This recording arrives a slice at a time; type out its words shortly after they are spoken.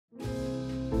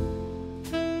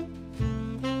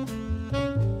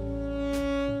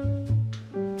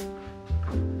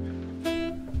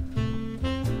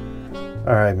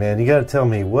All right, man, you gotta tell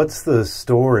me, what's the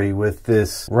story with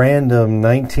this random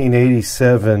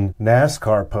 1987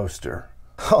 NASCAR poster?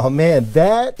 Oh man,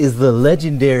 that is the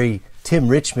legendary Tim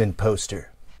Richmond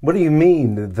poster. What do you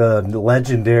mean, the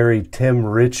legendary Tim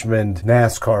Richmond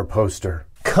NASCAR poster?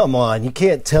 Come on, you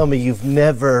can't tell me you've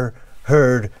never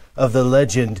heard of the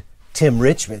legend Tim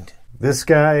Richmond. This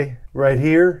guy right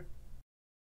here?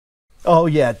 Oh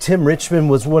yeah, Tim Richmond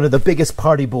was one of the biggest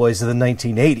party boys of the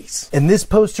 1980s. And this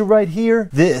poster right here,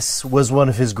 this was one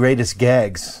of his greatest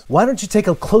gags. Why don't you take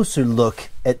a closer look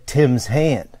at Tim's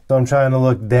hand? So I'm trying to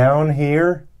look down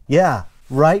here? Yeah,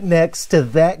 right next to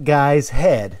that guy's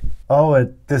head. Oh,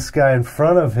 at this guy in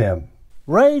front of him.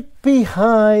 Right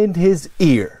behind his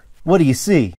ear. What do you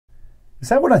see? Is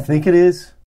that what I think it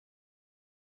is?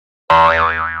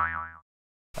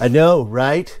 I know,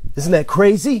 right? Isn't that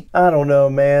crazy? I don't know,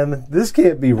 man. This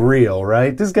can't be real,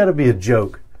 right? This got to be a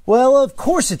joke. Well, of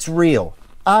course it's real.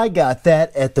 I got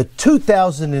that at the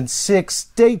 2006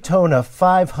 Daytona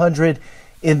 500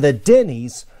 in the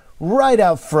Denny's right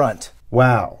out front.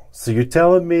 Wow. So you're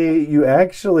telling me you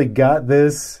actually got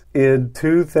this in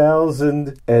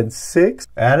 2006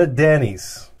 at a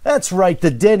Denny's? That's right,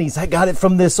 the Denny's. I got it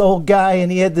from this old guy,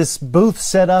 and he had this booth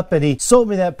set up, and he sold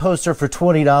me that poster for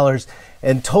 $20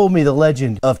 and told me the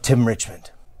legend of Tim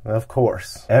Richmond. Of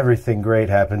course. Everything great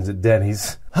happens at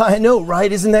Denny's. I know,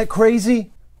 right? Isn't that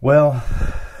crazy? Well,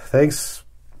 thanks,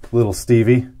 little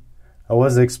Stevie. I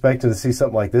wasn't expecting to see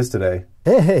something like this today.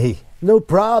 Hey, no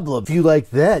problem. If you like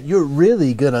that, you're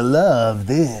really gonna love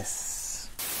this.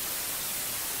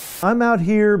 I'm out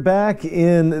here back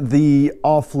in the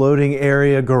offloading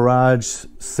area garage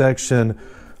section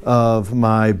of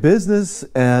my business,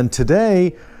 and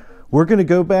today we're going to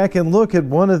go back and look at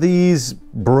one of these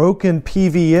broken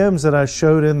PVMs that I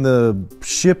showed in the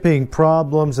shipping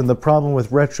problems and the problem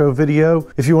with retro video.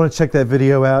 If you want to check that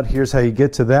video out, here's how you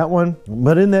get to that one.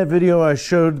 But in that video I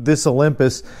showed this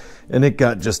Olympus and it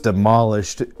got just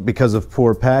demolished because of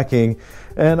poor packing,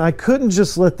 and I couldn't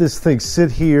just let this thing sit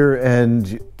here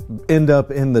and end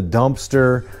up in the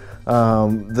dumpster.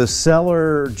 The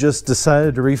seller just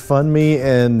decided to refund me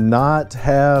and not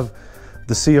have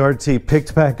the CRT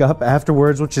picked back up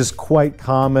afterwards, which is quite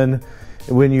common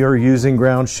when you're using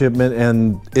ground shipment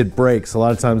and it breaks. A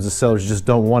lot of times the sellers just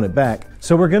don't want it back.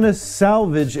 So we're gonna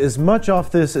salvage as much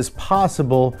off this as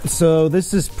possible. So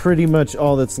this is pretty much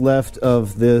all that's left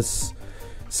of this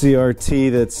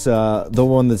CRT. That's the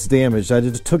one that's damaged. I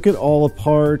just took it all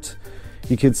apart.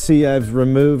 You can see I've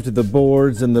removed the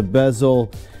boards and the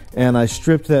bezel, and I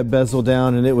stripped that bezel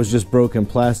down, and it was just broken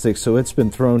plastic, so it's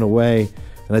been thrown away.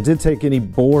 And I did take any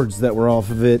boards that were off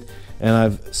of it, and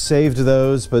I've saved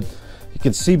those. But you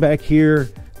can see back here,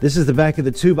 this is the back of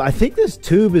the tube. I think this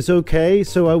tube is okay,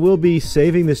 so I will be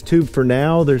saving this tube for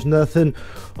now. There's nothing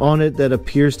on it that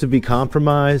appears to be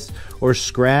compromised or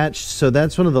scratched, so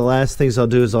that's one of the last things I'll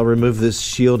do is I'll remove this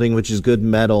shielding, which is good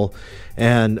metal,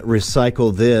 and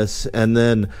recycle this, and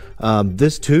then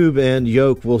this tube and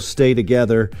yoke will stay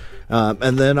together,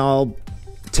 and then I'll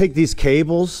take these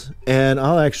cables and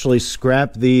I'll actually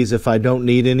scrap these if I don't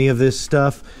need any of this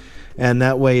stuff, and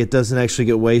that way it doesn't actually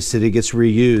get wasted, it gets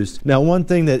reused. Now, one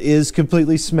thing that is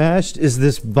completely smashed is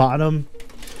this bottom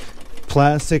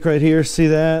plastic right here. See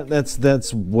that?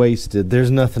 That's wasted.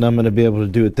 There's nothing I'm going to be able to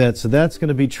do with that, so that's going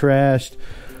to be trashed,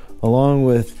 along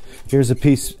with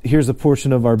here's a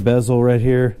portion of our bezel right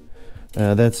here.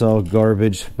 That's all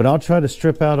garbage, but I'll try to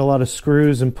strip out a lot of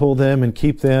screws and pull them and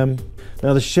keep them.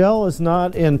 Now, the shell is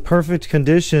not in perfect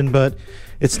condition, but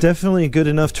it's definitely good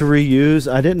enough to reuse.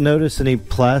 I didn't notice any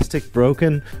plastic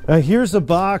broken. Here's a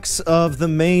box of the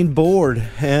main board,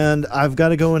 and I've got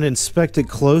to go and inspect it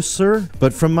closer.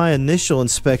 But from my initial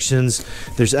inspections,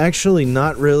 there's actually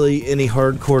not really any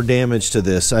hardcore damage to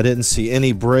this. I didn't see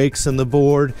any breaks in the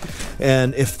board,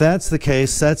 and if that's the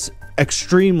case, that's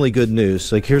extremely good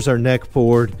news. Like, here's our neck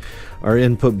board, our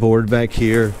input board back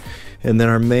here, and then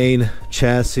our main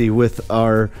chassis with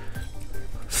our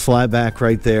flyback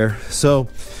right there. So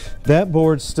that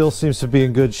board still seems to be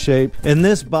in good shape. In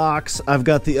this box, I've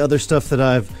got the other stuff that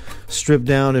I've stripped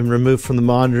down and removed from the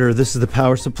monitor. This is the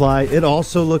power supply. It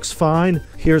also looks fine.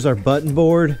 Here's our button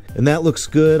board, and that looks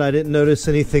good. I didn't notice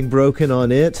anything broken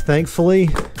on it, thankfully.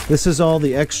 This is all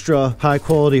the extra high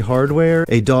quality hardware.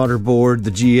 A daughter board,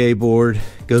 the GA board,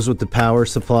 goes with the power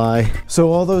supply.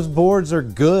 So all those boards are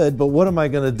good, but what am I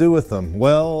gonna do with them?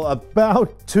 Well,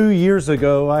 about 2 years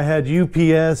ago, I had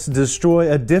UPS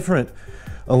destroy a different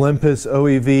Olympus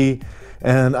OEV,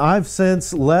 and I've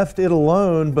since left it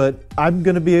alone, but I'm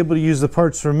going to be able to use the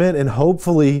parts from it, and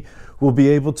hopefully we'll be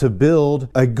able to build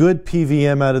a good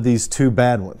PVM out of these two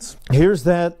bad ones. Here's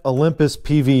that Olympus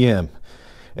PVM.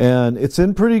 and it's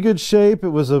in pretty good shape. It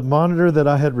was a monitor that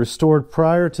I had restored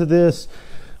prior to this.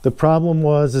 The problem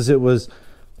was it was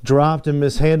dropped and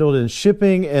mishandled in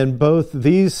shipping, and both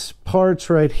these parts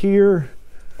right here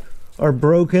are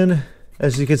broken,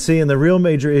 as you can see. And the real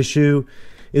major issue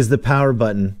is the power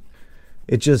button.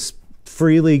 It just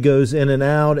freely goes in and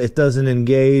out. It doesn't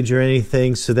engage or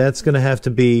anything, so that's going to have to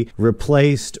be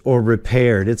replaced or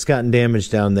repaired. It's gotten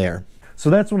damaged down there. So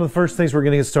that's one of the first things we're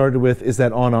going to get started with, is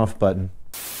that on-off button.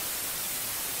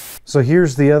 So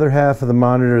here's the other half of the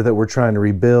monitor that we're trying to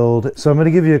rebuild. So I'm going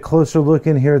to give you a closer look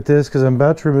in here at this, because I'm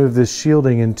about to remove this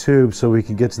shielding and tube so we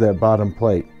can get to that bottom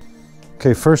plate.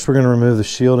 Okay, first we're going to remove the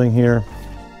shielding here.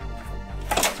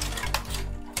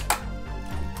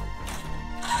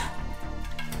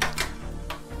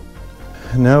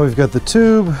 And now we've got the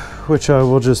tube, which I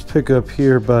will just pick up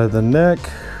here by the neck.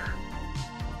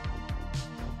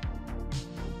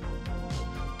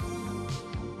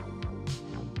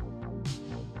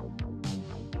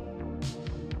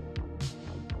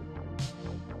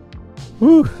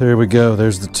 Whew, there we go,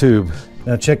 there's the tube.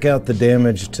 Now check out the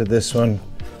damage to this one.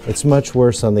 It's much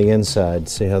worse on the inside.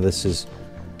 See how this is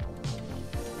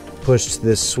pushed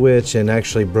this switch and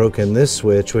actually broken this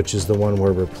switch, which is the one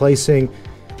we're replacing.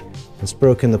 It's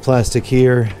broken the plastic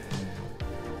here.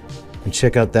 And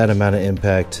check out that amount of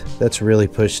impact. That's really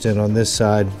pushed in on this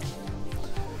side.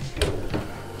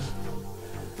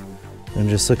 And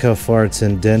just look how far it's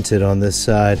indented on this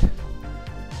side.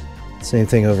 Same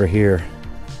thing over here.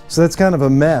 So that's kind of a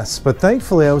mess, but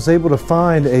thankfully I was able to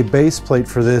find a base plate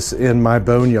for this in my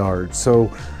boneyard.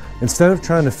 So instead of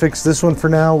trying to fix this one for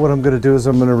now, what I'm going to do is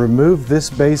I'm going to remove this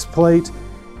base plate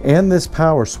and this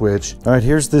power switch. All right,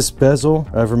 here's this bezel.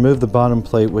 I've removed the bottom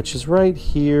plate, which is right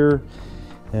here.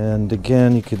 And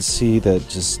again, you can see that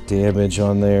just damage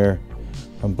on there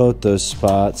on both those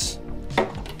spots.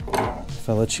 If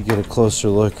I let you get a closer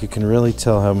look, you can really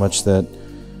tell how much that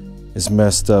is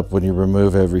messed up when you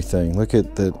remove everything. Look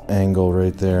at that angle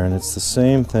right there, and it's the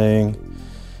same thing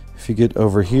if you get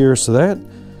over here. So that,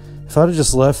 if I'd have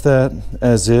just left that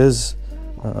as is,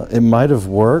 it might have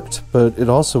worked, but it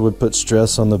also would put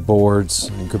stress on the boards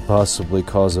and could possibly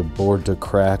cause a board to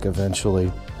crack eventually.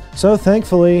 So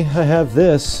thankfully I have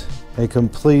this, a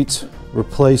complete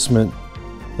replacement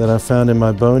that I found in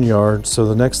my boneyard. So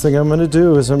the next thing I'm going to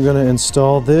do is I'm going to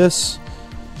install this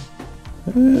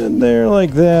in there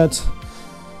like that,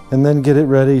 and then get it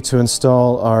ready to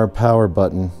install our power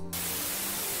button.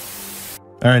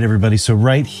 All right, everybody, so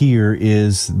right here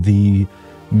is the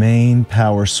main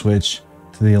power switch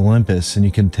to the Olympus, and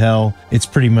you can tell it's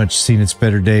pretty much seen its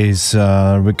better days.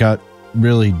 It got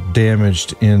really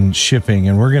damaged in shipping,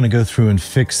 and we're going to go through and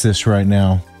fix this right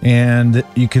now. And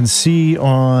you can see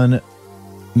on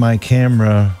my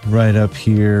camera right up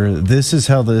here, this is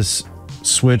how this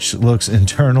switch looks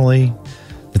internally.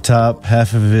 The top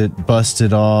half of it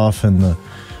busted off, and the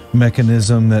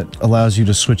mechanism that allows you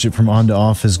to switch it from on to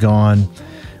off is gone.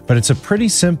 But it's a pretty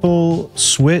simple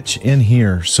switch in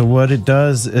here. So what it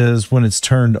does is when it's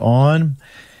turned on,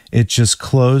 it just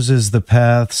closes the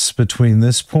paths between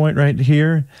this point right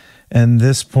here and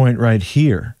this point right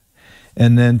here.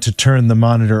 And then to turn the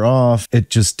monitor off, it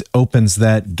just opens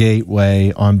that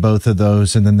gateway on both of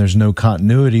those, and then there's no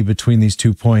continuity between these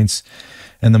 2 points,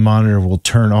 and the monitor will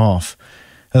turn off.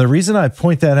 Now, the reason I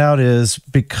point that out is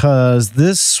because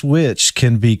this switch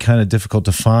can be kind of difficult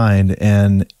to find,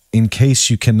 and in case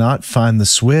you cannot find the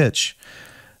switch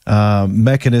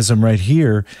mechanism right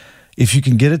here, if you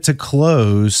can get it to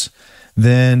close,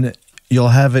 then you'll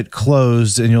have it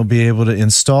closed and you'll be able to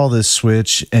install this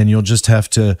switch, and you'll just have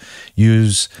to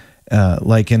use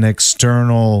like an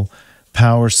external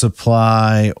power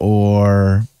supply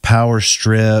or power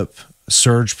strip,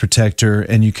 surge protector,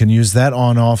 and you can use that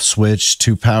on-off switch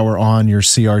to power on your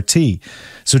CRT.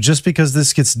 So just because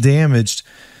this gets damaged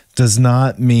does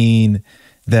not mean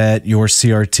that your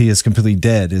CRT is completely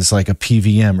dead, is like a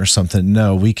PVM or something.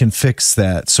 No, we can fix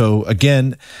that. So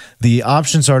again, the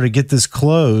options are to get this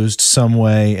closed some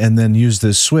way and then use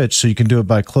this switch. So you can do it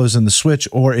by closing the switch,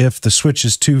 or if the switch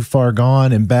is too far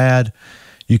gone and bad,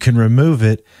 you can remove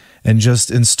it and just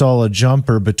install a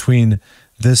jumper between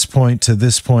this point to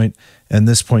this point and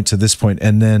this point to this point,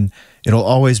 and then it'll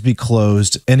always be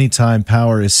closed. Anytime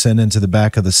power is sent into the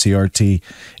back of the CRT,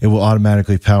 it will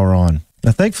automatically power on.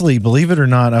 Now, thankfully, believe it or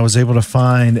not, I was able to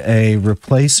find a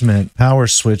replacement power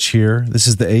switch here. This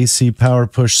is the AC power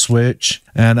push switch,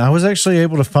 and I was actually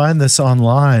able to find this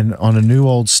online on a new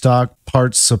old stock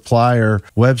parts supplier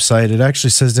website. It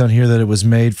actually says down here that it was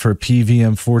made for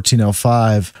PVM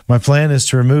 14L5. My plan is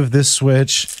to remove this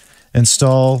switch,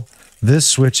 install this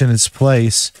switch in its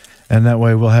place, And that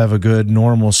way we'll have a good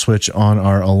normal switch on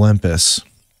our Olympus.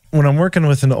 When I'm working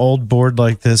with an old board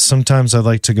like this, sometimes I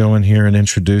like to go in here and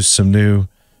introduce some new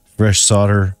fresh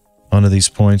solder onto these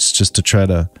points just to try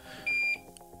to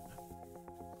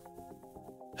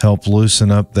help loosen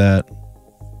up that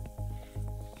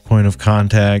point of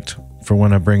contact for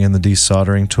when I bring in the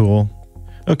desoldering tool.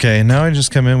 Okay, now I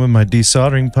just come in with my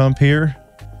desoldering pump here,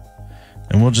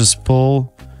 and we'll just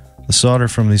pull the solder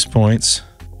from these points.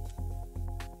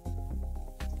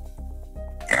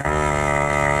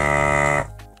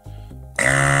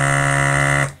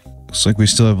 Looks like we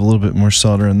still have a little bit more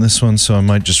solder in this one, so I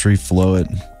might just reflow it.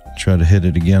 Try to hit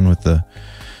it again with the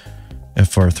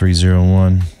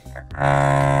FR301.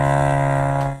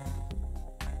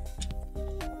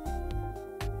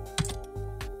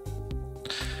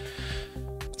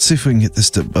 Let's see if we can get this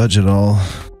to budge at all.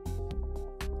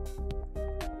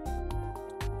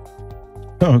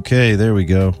 Okay, there we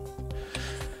go.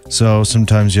 So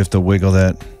sometimes you have to wiggle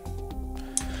that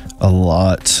a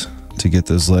lot to get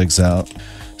those legs out.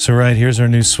 So right here's our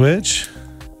new switch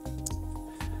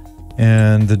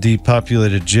and the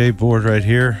depopulated J board right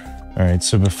here. All right,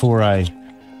 so before I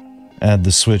add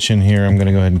the switch in here, I'm going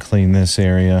to go ahead and clean this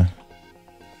area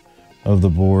of the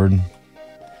board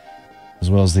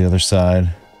as well as the other side.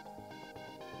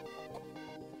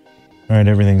 All right,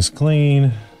 everything's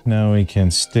clean. Now we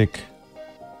can stick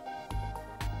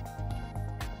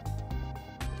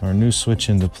our new switch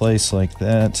into place like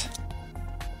that.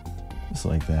 Just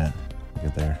like that. Look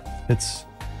at there. It's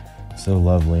so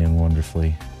lovely and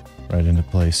wonderfully right into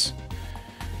place.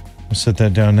 We'll set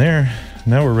that down there.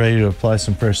 Now we're ready to apply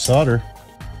some fresh solder.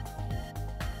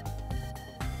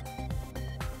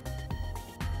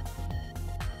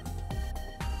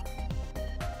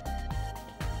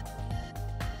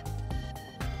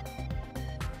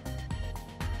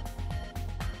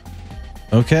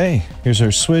 Okay, here's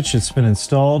our switch. It's been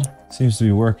installed. Seems to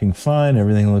be working fine.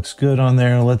 Everything looks good on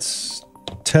there. Let's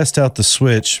test out the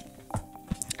switch,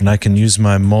 and I can use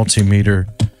my multimeter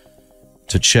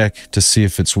to check to see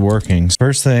if it's working.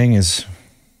 First thing is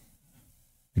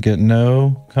get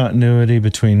no continuity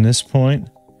between this point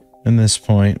and this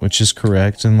point, which is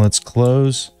correct. And let's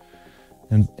close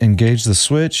and engage the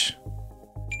switch.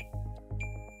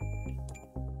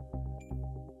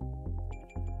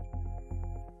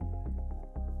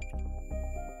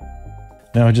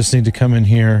 Now I just need to come in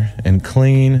here and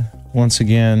clean once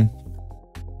again.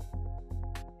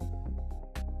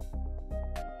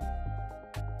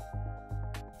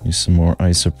 Use some more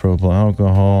isopropyl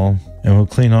alcohol, and we'll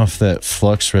clean off that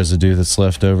flux residue that's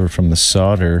left over from the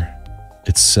solder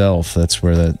itself. That's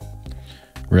where that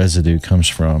residue comes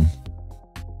from.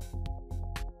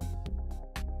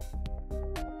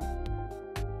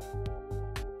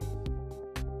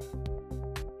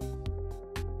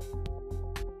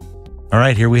 All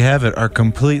right, here we have it, our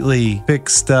completely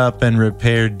fixed up and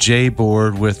repaired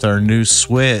J-board with our new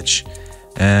switch.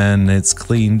 And it's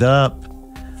cleaned up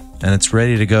and it's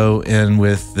ready to go in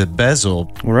with the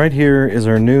bezel. Right here is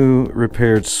our new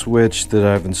repaired switch that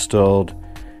I've installed,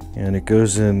 and it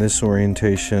goes in this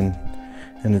orientation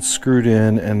and it's screwed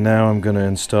in, and now I'm going to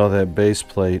install that base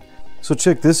plate. So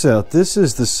check this out. This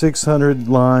is the 600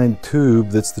 line tube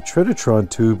that's the Trinitron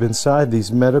tube inside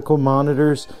these medical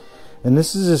monitors. And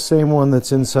this is the same one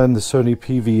that's inside the Sony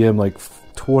PVM, like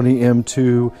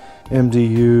 20M2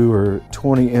 MDU or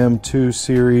 20M2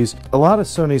 series. A lot of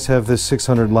Sonys have this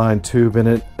 600 line tube in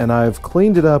it, and I've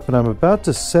cleaned it up and I'm about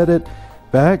to set it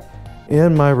back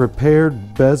in my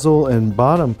repaired bezel and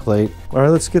bottom plate. All right,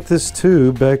 let's get this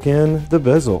tube back in the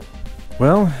bezel.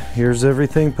 Well, here's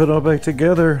everything put all back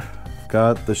together.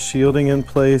 Got the shielding in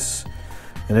place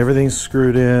and everything's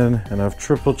screwed in, and I've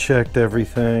triple checked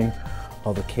everything.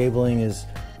 All the cabling is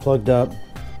plugged up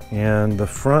and the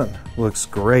front looks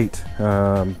great,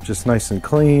 just nice and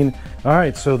clean. All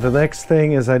right, so the next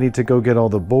thing is I need to go get all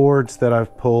the boards that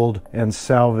I've pulled and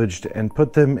salvaged and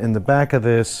put them in the back of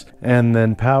this and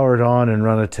then power it on and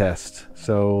run a test.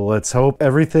 So let's hope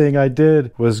everything I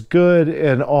did was good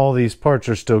and all these parts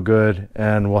are still good,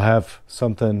 and we'll have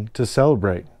something to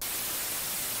celebrate.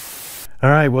 All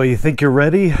right, well, you think you're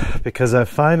ready? Because I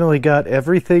finally got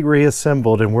everything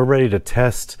reassembled and we're ready to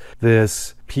test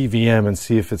this PVM and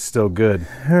see if it's still good.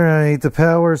 All right, the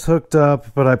power's hooked up,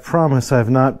 but I promise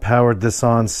I've not powered this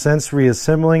on since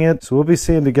reassembling it. So we'll be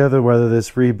seeing together whether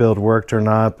this rebuild worked or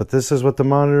not, but this is what the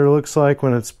monitor looks like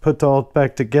when it's put all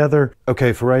back together.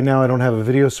 Okay, for right now, I don't have a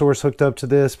video source hooked up to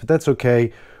this, but that's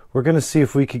okay. We're gonna see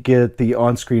if we could get the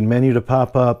on-screen menu to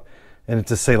pop up and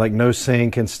to say like no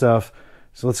sync and stuff.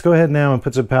 So let's go ahead now and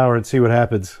put some power and see what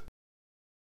happens.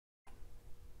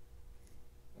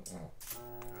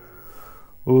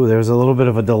 Ooh, there was a little bit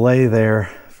of a delay there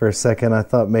for a second. I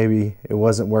thought maybe it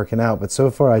wasn't working out, but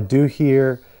so far I do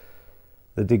hear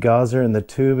the degausser and the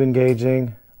tube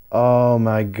engaging. Oh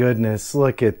my goodness,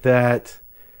 look at that.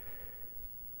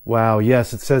 Wow,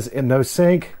 yes, it says in no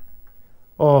sync.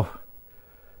 Oh,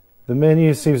 the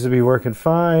menu seems to be working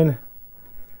fine.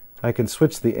 I can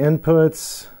switch the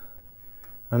inputs.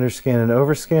 Underscan and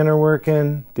overscan are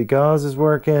working. Degauss is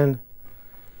working.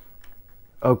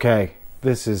 Okay,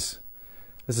 this is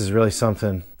really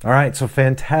something. All right, so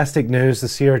fantastic news. The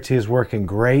CRT is working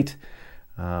great.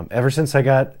 Ever since I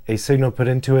got a signal put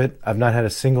into it, I've not had a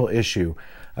single issue.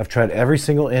 I've tried every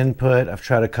single input. I've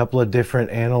tried a couple of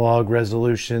different analog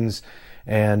resolutions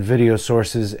and video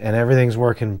sources, and everything's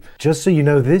working. Just so you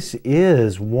know, this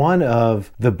is one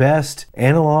of the best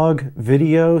analog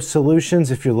video solutions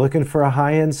if you're looking for a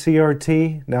high-end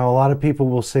CRT. Now, a lot of people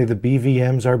will say the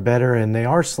BVMs are better, and they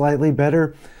are slightly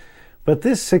better, but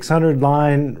this 600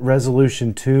 line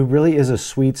resolution tube really is a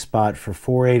sweet spot for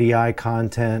 480i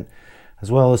content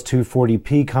as well as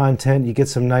 240p content. You get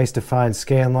some nice defined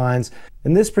scan lines.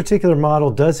 And this particular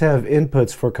model does have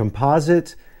inputs for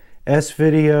composite,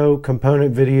 S-video,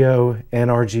 component video, and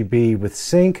RGB with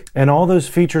sync. And all those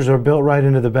features are built right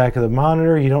into the back of the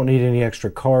monitor. You don't need any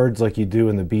extra cards like you do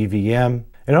in the BVM.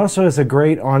 It also has a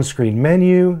great on-screen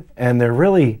menu, and they're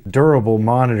really durable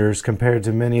monitors compared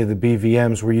to many of the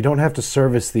BVMs where you don't have to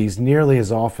service these nearly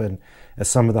as often as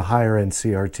some of the higher-end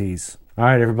CRTs. All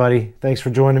right, everybody, thanks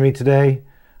for joining me today.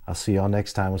 I'll see y'all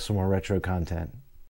next time with some more retro content.